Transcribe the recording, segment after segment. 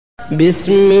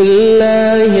بسم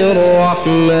الله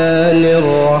الرحمن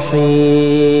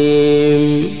الرحيم.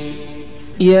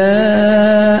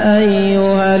 يا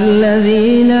أيها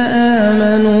الذين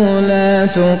آمنوا لا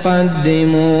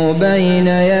تقدموا بين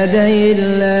يدي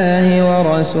الله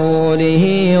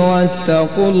ورسوله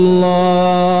واتقوا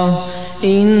الله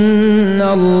إن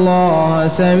الله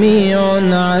سميع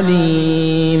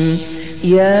عليم.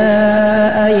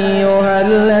 يا أيها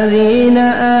الذين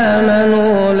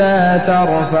آمنوا لا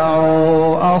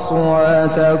ترفعوا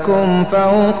أصواتكم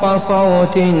فوق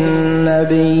صوت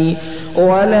النبي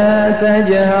ولا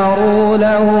تجهروا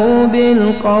له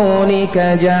بالقول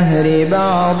كجهر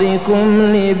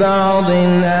بعضكم لبعض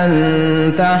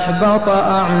أن تحبط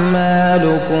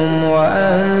أعمالكم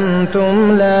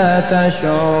وأنتم لا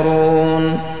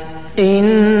تشعرون.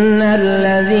 إن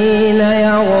الذين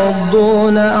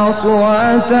يغضون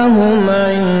أصواتهم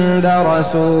عند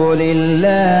رسول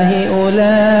الله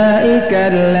أولئك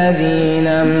الذين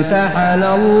امتحن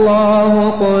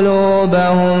الله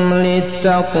قلوبهم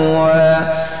للتقوى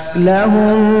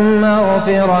لهم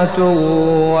مغفرة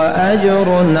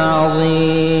وأجر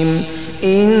عظيم.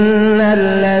 إن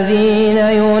الذين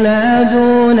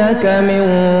ينادونك من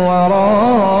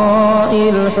وراء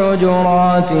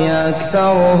الحجرات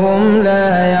أكثرهم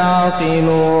لا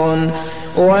يعقلون.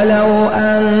 ولو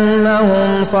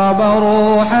أنهم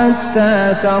صبروا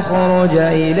حتى تخرج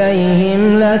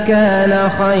إليهم لكان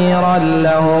خيرا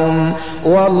لهم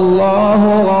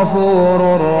والله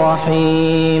غفور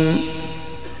رحيم.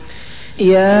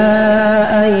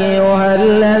 يا أيها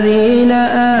الذين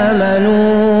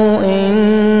آمنوا إن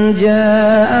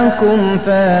جاءكم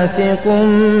فاسق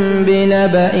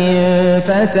بنبأ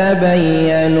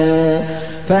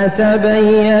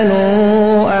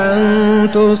فتبينوا أن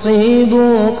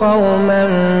تصيبوا قوما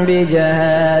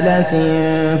بجهالة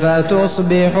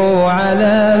فتصبحوا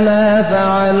على ما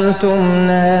فعلتم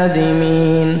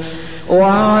نادمين.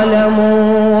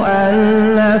 واعلموا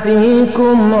أن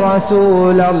فيكم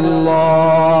رسول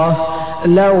الله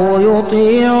لو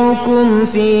يطيعكم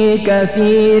في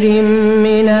كثير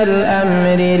من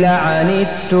الأمر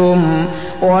لعنتم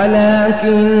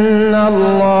ولكن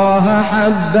الله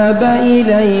حبب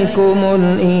إليكم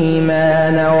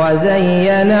الإيمان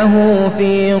وزينه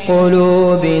في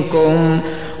قلوبكم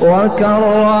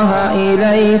وكره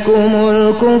إليكم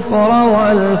الكفر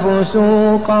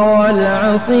والفسوق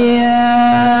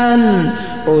والعصيان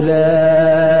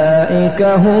أولئك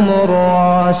هم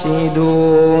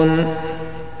الراشدون.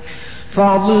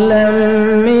 فضلا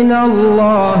من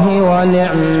الله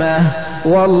ونعمة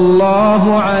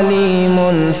والله عليم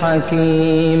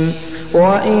حكيم.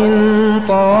 وإن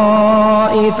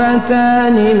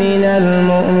طائفتان من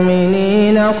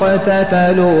المؤمنين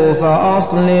اقتتلوا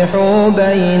فأصلحوا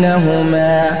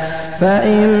بينهما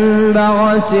فإن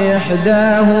بغت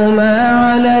إحداهما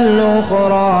على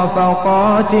الأخرى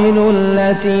فقاتلوا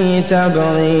التي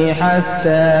تبغي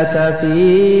حتى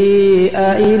تفيء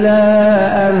إلى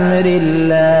أمر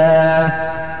الله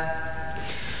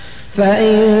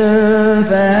فإن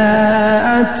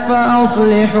فاءت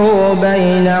فأصلحوا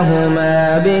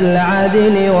بينهما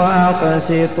بالعدل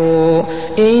وأقسطوا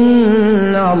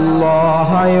إن الله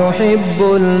يحب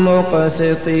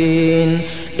المقسطين.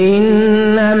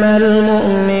 إنما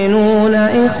المؤمنون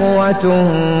إخوة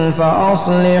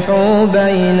فأصلحوا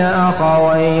بين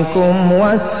أخويكم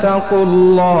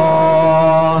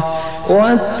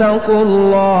واتقوا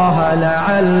الله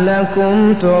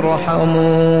لعلكم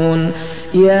ترحمون.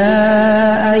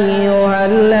 يا أيها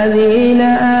الذين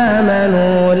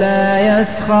آمنوا لا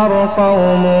يسخر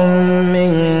قوم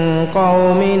من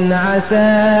قوم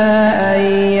عسى أن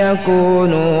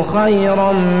يكونوا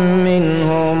خيرا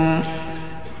منهم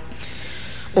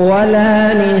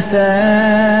ولا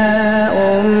نساء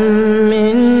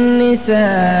من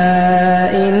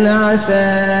نساء عسى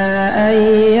أن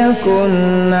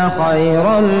يكن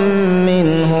خيرا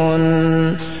منهن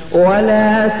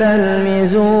ولا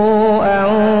تلمزوا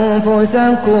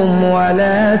أنفسكم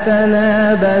ولا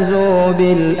تنابزوا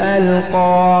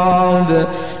بالألقاب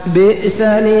بئس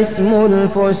الاسم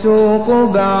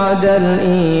الفسوق بعد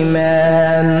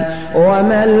الإيمان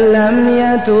ومن لم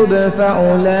يتب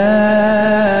فأولئك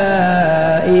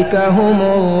هم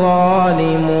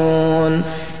الظالمون.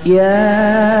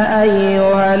 يا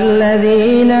أيها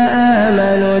الذين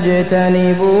آمنوا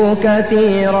اجتنبوا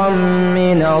كثيرا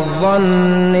من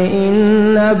الظن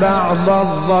إن بعض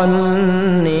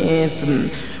الظن إثم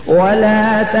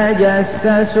ولا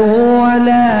تجسسوا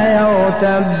ولا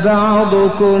يغتب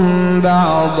بعضكم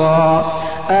بعضا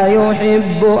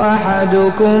أيحب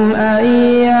أحدكم أن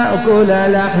يأكل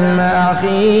لحم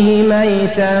أخيه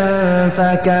ميتا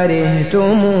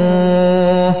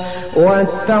فكرهتموه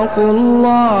واتقوا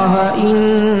الله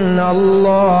إن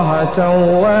الله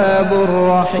تواب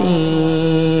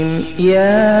رحيم.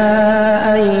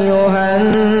 يا أيها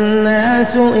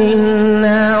الناس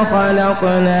إنا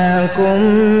خلقناكم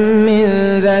من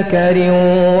ذكر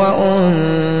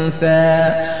وأنثى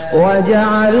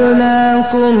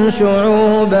وجعلناكم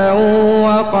شعوبا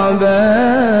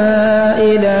وقبائل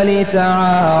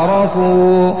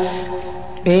لتعارفوا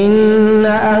إن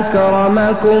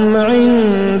أكرمكم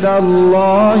عند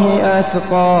الله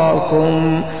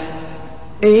أتقاكم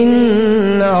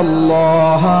إن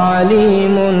الله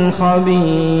عليم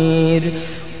خبير.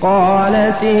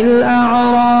 قالت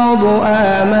الأعراب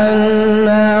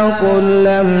آمنا قل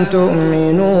لم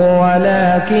تؤمنوا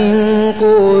ولكن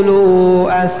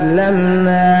قولوا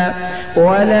أسلمنا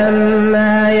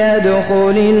ولما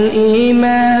يدخل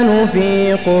الإيمان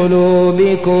في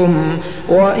قلوبكم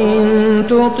وإن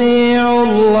تطيعوا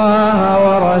الله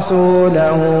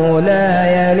ورسوله لا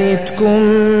يلتكم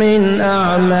من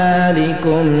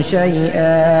أعمالكم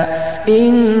شيئا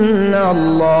إن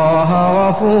الله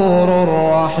غفور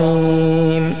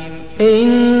رحيم.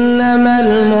 إنما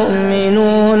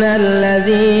المؤمنون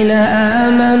الذين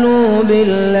آمنوا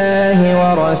بالله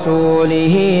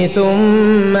ورسوله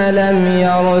ثم لم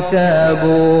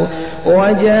يرتابوا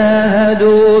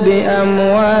وجاهدوا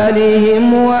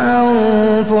بأموالهم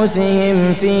وأنفسهم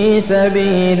في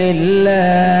سبيل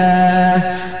الله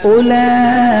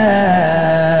أولئك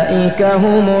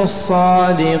هم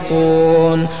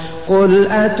الصادقون. قل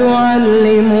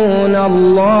أتعلمون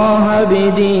الله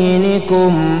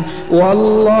بدينكم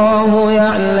والله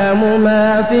يعلم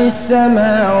ما في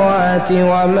السماوات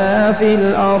وما في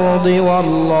الأرض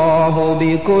والله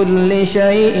بكل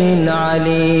شيء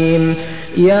عليم.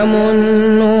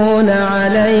 يمنون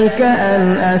عليك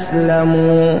أن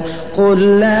أسلموا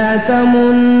قل لا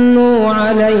تمنوا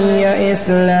علي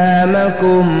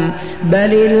إسلامكم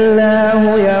بل الله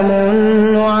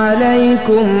يمن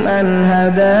عليكم أن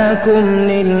هداكم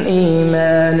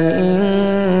للإيمان إن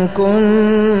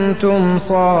كنتم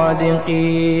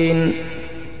صادقين.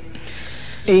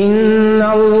 إن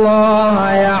الله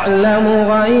يعلم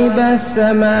غيب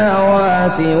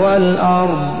السماوات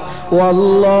والأرض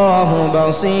والله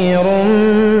بصير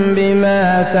بما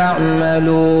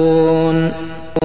تعملون.